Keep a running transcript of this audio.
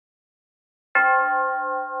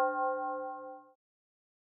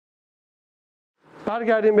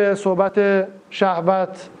برگردیم به صحبت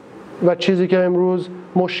شهوت و چیزی که امروز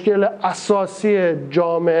مشکل اساسی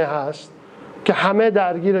جامعه هست که همه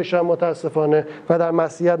درگیرشن متاسفانه و در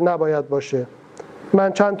مسیحیت نباید باشه.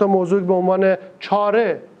 من چند تا موضوع به عنوان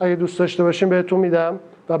چاره اگه دوست داشته باشیم بهتون میدم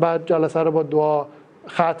و بعد جلسه رو با دعا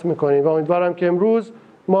ختم میکنیم و امیدوارم که امروز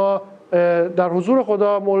ما در حضور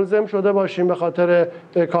خدا ملزم شده باشیم به خاطر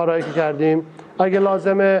کارهایی که کردیم. اگه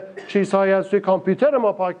لازمه چیزهایی از توی کامپیوتر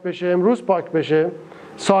ما پاک بشه امروز پاک بشه،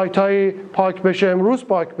 سایت‌هایی پاک بشه امروز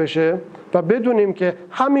پاک بشه و بدونیم که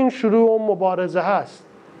همین شروع اون مبارزه هست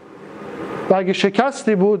و اگه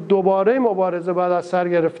شکستی بود دوباره مبارزه باید از سر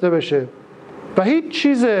گرفته بشه و هیچ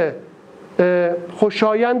چیز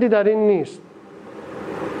خوشایندی در این نیست،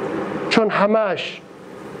 چون همش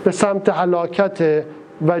به سمت هلاکت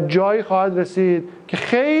و جایی خواهد رسید که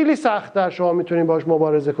خیلی سخت‌تر شما میتونید باش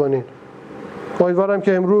مبارزه کنید. امیدوارم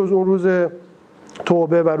که امروز اون روز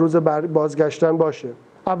توبه و روز بازگشتن باشه.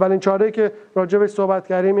 اولین چاره‌ای که راجع بهش صحبت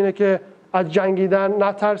کردیم اینه که از جنگیدن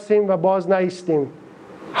نترسیم و باز نایستیم،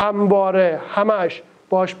 همواره همش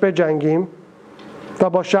باش بجنگیم و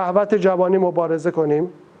با شهوت جوانی مبارزه کنیم.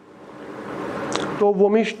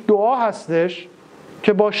 دومیش دعا هستش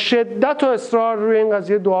که با شدت و اصرار روی این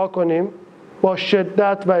قضیه دعا کنیم، با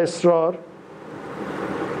شدت و اصرار.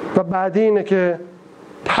 و بعدی اینه که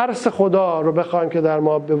ترس خدا رو بخوایم که در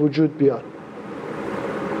ما به وجود بیاد.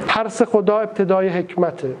 ترس خدا ابتدای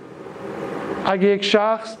حکمته. اگه یک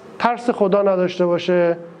شخص ترس خدا نداشته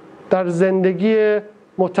باشه در زندگی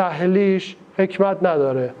متأهلیش حکمت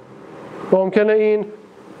نداره. ممکنه این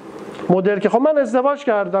مدل که خب من ازدواج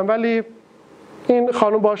کردم ولی این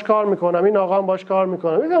خانم باش کار میکنم، این آقا هم باش کار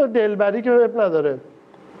میکنم، این دلبری که اب نداره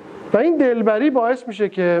و این دلبری باعث میشه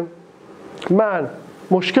که من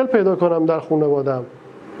مشکل پیدا کنم در خانواده‌ام،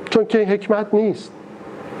 چون که این حکمت نیست.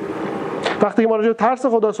 وقتی که ما راجع به ترس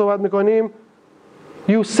خدا صحبت میکنیم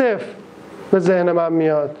یوسف به ذهن من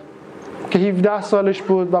میاد که 17 سالش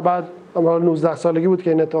بود و بعد 19 سالگی بود که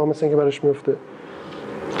این اتفاق مثل اینکه برش میفته،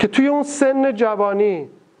 که توی اون سن جوانی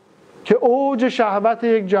که اوج شهوت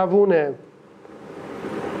یک جوونه،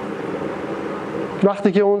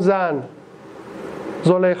 وقتی که اون زن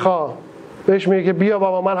زلیخا بهش میگه که بیا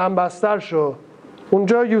بابا من هم بستر شو،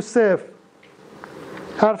 اونجا یوسف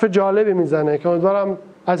حرف جالبی میزنه که امیدوارم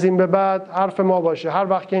از این به بعد حرف ما باشه. هر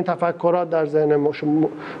وقت که این تفکرات در ذهن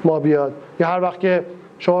ما بیاد یا هر وقت که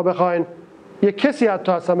شما بخواین یک کسی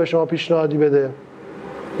حتی اصلا به شما پیشنهادی بده،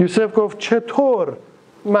 یوسف گفت چطور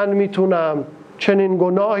من میتونم چنین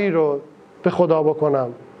گناهی رو به خدا بکنم؟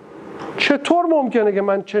 چطور ممکنه که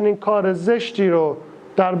من چنین کار زشتی رو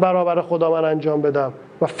در برابر خدا من انجام بدم؟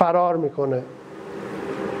 و فرار میکنه.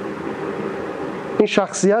 این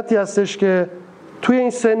شخصیتی هستش که توی این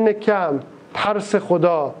سن کم ترس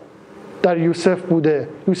خدا در یوسف بوده.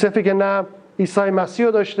 یوسفی که نه عیسی مسیح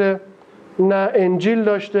رو داشته، نه انجیل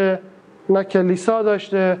داشته، نه کلیسا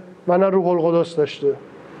داشته و نه روح القدس داشته.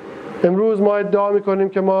 امروز ما ادعا میکنیم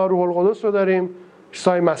که ما روح القدس رو داریم،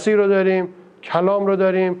 عیسی مسیح رو داریم، کلام رو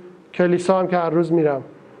داریم، کلیسا هم که هر روز میرم.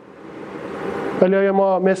 ولی آیا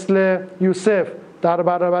ما مثل یوسف در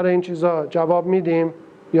برابر این چیزا جواب میدیم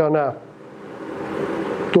یا نه؟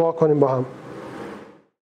 دعا کنیم با هم.